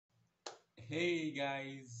Hey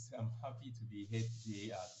guys, I'm happy to be here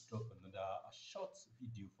today to drop another short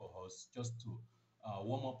video for us just to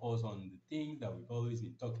warm up us on the things that we've always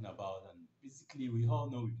been talking about. And basically, we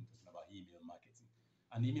all know we've been talking about email marketing.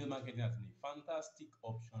 And email marketing has been a fantastic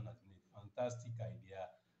option, has been a fantastic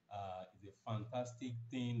idea. It's a fantastic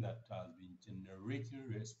thing that has been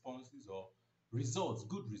generating responses or results,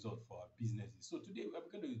 good results for our businesses. So today we're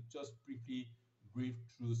going to just brief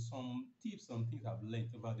through some tips, some things I've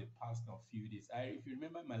learned over the past few days. If you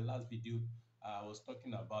remember my last video, I was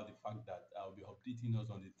talking about the fact that I'll be updating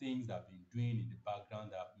us on the things that I've been doing in the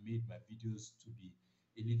background that have made my videos to be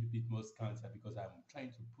a little bit more scantier because I'm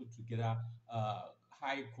trying to put together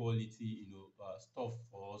high quality, stuff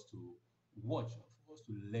for us to watch, for us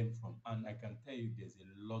to learn from. And I can tell you, there's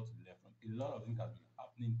a lot to learn from. A lot of things have been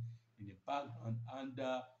happening in the background, and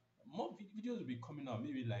more videos will be coming out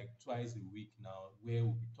maybe like twice a week now, where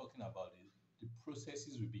we'll be talking about the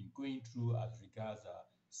processes we've been going through as regards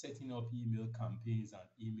setting up email campaigns and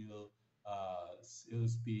email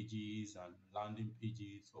sales pages and landing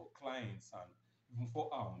pages for clients and even for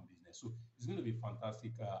our own business. So it's going to be a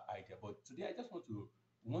fantastic idea. But today I just want to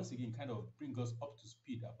once again kind of bring us up to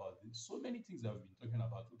speed about so many things that we've been talking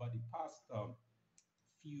about over the past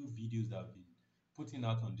few videos that I've been putting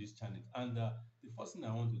out on this channel. And the first thing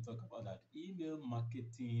I want to talk about that email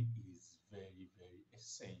marketing is very, very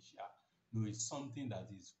essential. It's something that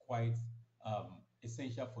is quite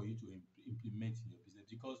essential for you to implement in your business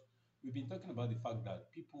because we've been talking about the fact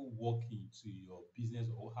that people walk into your business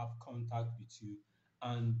or have contact with you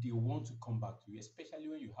and they want to come back to you, especially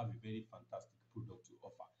when you have a very fantastic product to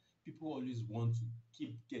offer. People always want to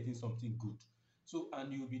keep getting something good. So,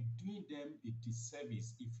 and you'll be doing them a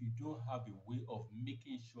disservice if you don't have a way of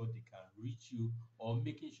making sure they can reach you or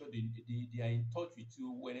making sure they are in touch with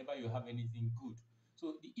you whenever you have anything good.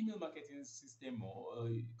 So, the email marketing system or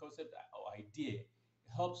concept or idea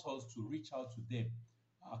helps us to reach out to them.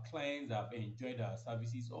 Our clients have enjoyed our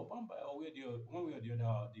services, or one way or the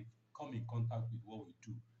other, they've come in contact with what we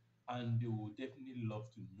do and they will definitely love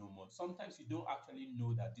to know more. Sometimes you don't actually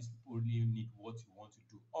know that these people really need what you want to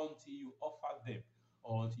do until you offer them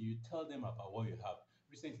or until you tell them about what you have.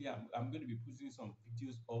 Recently, I'm going to be putting some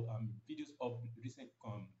videos up recent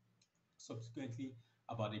subsequently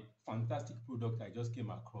about a fantastic product I just came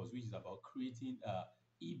across, which is about creating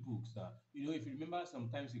ebooks. If you remember,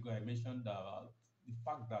 sometimes ago I mentioned the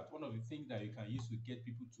fact that one of the things that you can use to get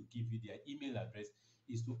people to give you their email address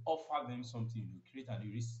is to offer them something, create an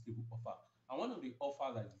irresistible offer. And one of the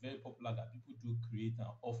offers that is very popular that people do create and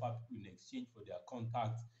offer people in exchange for their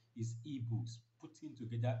contacts is ebooks, putting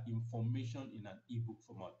together information in an ebook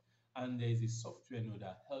format. And there is a software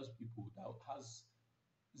that helps people that has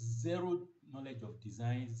zero knowledge of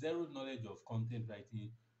design, zero knowledge of content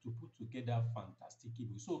writing to put together fantastic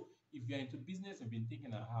ebook. So if you're into business and been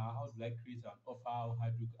thinking how do I create an offer, how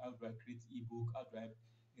do I create ebook, how do I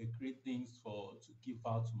create things for to give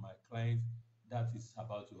out to my clients, that is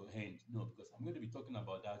about to end. No, because I'm going to be talking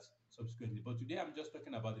about that subsequently. But today I'm just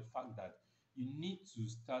talking about the fact that you need to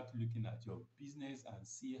start looking at your business and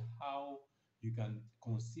see how you can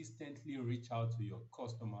consistently reach out to your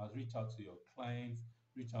customers, reach out to your clients,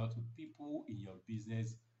 reach out to people in your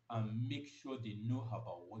business and make sure they know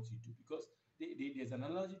about what you do. Because there's an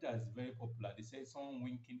analogy that is very popular. They say someone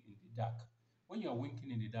winking in the dark. When you're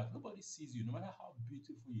winking in the dark, nobody sees you, no matter how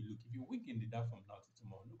beautiful you look. If you wink in the dark from now to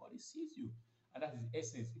tomorrow, nobody sees you. And that is the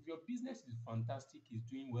essence. If your business is fantastic, is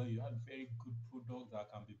doing well, you have very good products that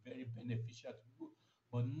can be very beneficial to people,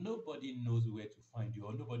 but nobody knows where to find you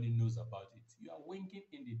or nobody knows about it. You are winking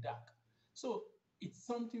in the dark. So it's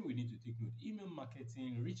something we need to take note. Email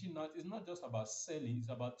marketing, reaching out is not just about selling, it's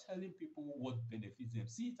about telling people what benefits them.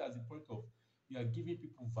 See it as a point of you are giving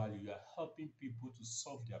people value, you are helping people to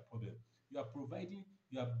solve their problem. You are providing,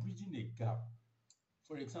 you are bridging a gap.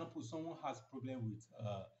 For example, someone has problem with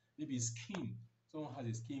maybe skin. Someone has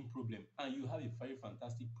a skin problem, and you have a very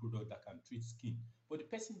fantastic product that can treat skin, but the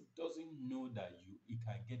person doesn't know that you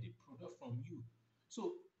can get a product from you.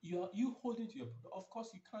 So you holding to your product. Of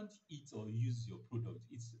course, you can't eat or use your product.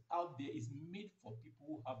 It's out there. It's made for people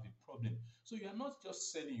who have a problem. So you are not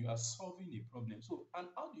just selling. You are solving a problem. So and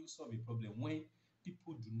how do you solve a problem when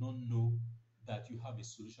people do not know that you have a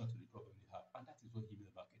solution to the problem they have? And that is what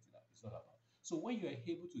email marketing is all about. So when you are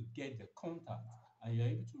able to get the contact and you're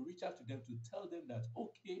able to reach out to them to tell them that,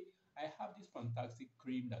 okay, I have this fantastic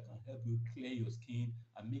cream that can help you clear your skin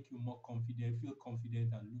and make you more confident, feel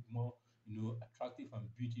confident and look more, attractive and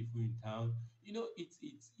beautiful in town. It's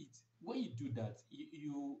when you do that,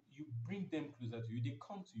 you bring them closer to you, they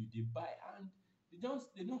come to you, they buy, and They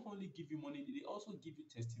don't only give you money, they also give you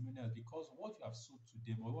testimonials because what you have sold to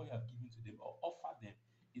them or what you have given to them or offer them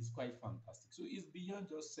is quite fantastic. So it's beyond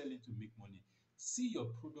just selling to make money. See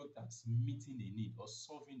your product as meeting a need or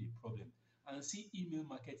solving a problem, and see email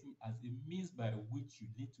marketing as a means by which you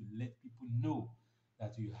need to let people know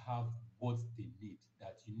that you have what they need,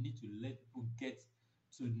 that you need to let people get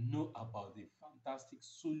to know about the fantastic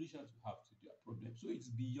solution to have to their problem. So it's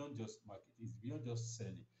beyond just marketing, it's beyond just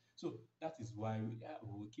selling. So that is why we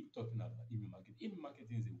will keep talking about email marketing. Email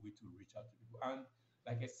marketing is a way to reach out to people. And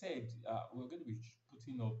like I said, we're going to be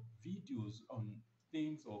putting up videos on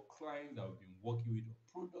things or clients that we've been working with or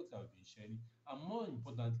products that we've been sharing. And more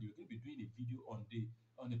importantly, we're going to be doing a video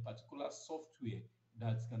on a particular software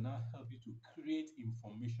that can now help you to create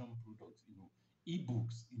information products,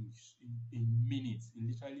 ebooks in minutes,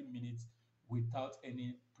 in literally minutes, without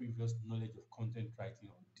any previous knowledge of content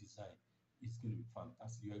writing or design. It's going to be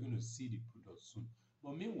fantastic. You are going to see the product soon.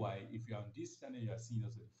 But meanwhile, if you're on this channel, you are seeing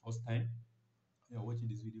us for the first time, you're watching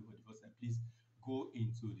this video for the first time, please go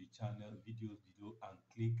into the channel videos below and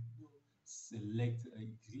click select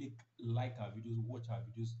click like our videos, watch our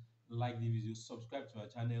videos, like the videos, subscribe to our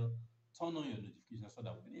channel, turn on your notifications so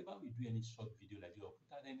that whenever we do any short video like this or put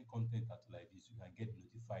out any content out like this, you can get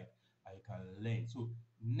notified and you can learn. So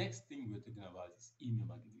next thing we're talking about is email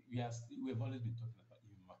marketing. We've always been talking about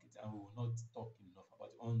email marketing, and we will not talk enough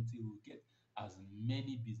about it until we get as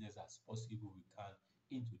many business as possible we can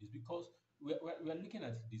into this, because we're looking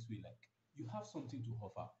at it this way, like you have something to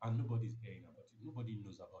offer and nobody's hearing about it, nobody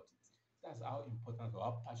knows about it. That's how important or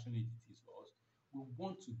how passionate it is for us. We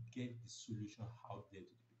want to get the solution out there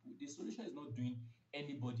to the people. The solution is not doing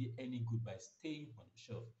anybody any good by staying on the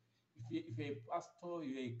shelf. If you're a pastor,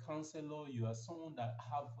 you're a counselor, you are someone that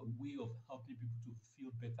have a way of helping people to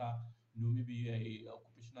feel better, maybe you're a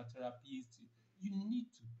occupational therapist, you need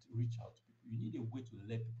to reach out to people. You need a way to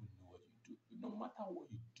let people know what you do. No matter what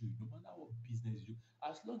you do, no matter what business you do,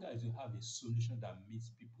 as long as you have a solution that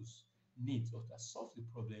meets people's needs or that solves the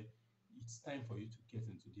problem, it's time for you to get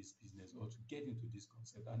into this business or to get into this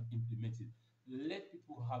concept and implement it. Let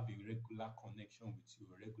people have a regular connection with you,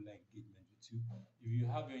 a regular engagement with you. If you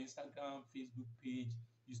have your Instagram, Facebook page,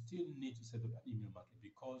 you still need to set up an email market,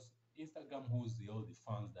 because Instagram holds all the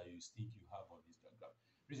fans that you think you have on Instagram.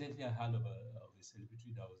 Recently, I heard of a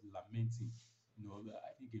celebrity that was lamenting,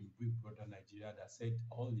 I think in Big Brother Nigeria, that said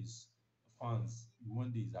all his fans,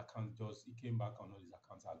 one day his account just, he came back and all his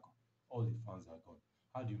accounts are gone. All the fans are gone.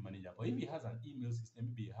 How do you manage that? But if he has an email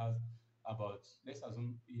system, maybe he has about, let's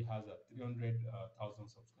assume he has 300,000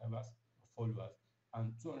 subscribers or followers,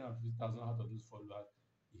 and 250,000 out of those followers,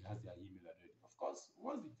 he has their email already. Of course,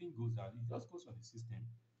 once the thing goes down, he just goes on the system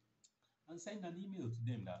and send an email to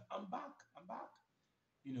them that I'm back, I'm back.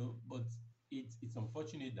 But it's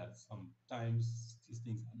unfortunate that sometimes these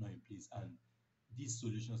things are not in place and these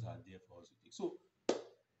solutions are there for us to take. So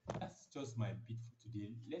that's just my bit for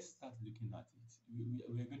today. Let's start looking at it.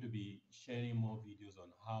 We're going to be sharing more videos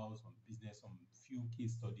on how some business, some few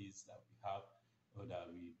case studies that we have or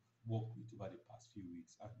that we worked with over the past few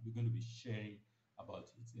weeks, and we're going to be sharing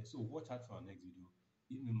about it. Yeah, so watch out for our next video,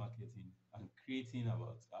 email marketing and creating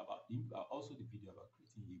also the video about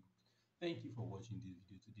creating ebooks. Thank you for watching this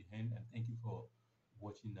video to the end, and thank you for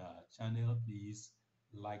watching our channel. Please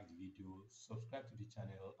like the video, subscribe to the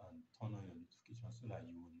channel, and turn on your notifications so that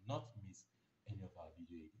you will not miss any of our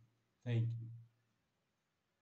video again. Thank you.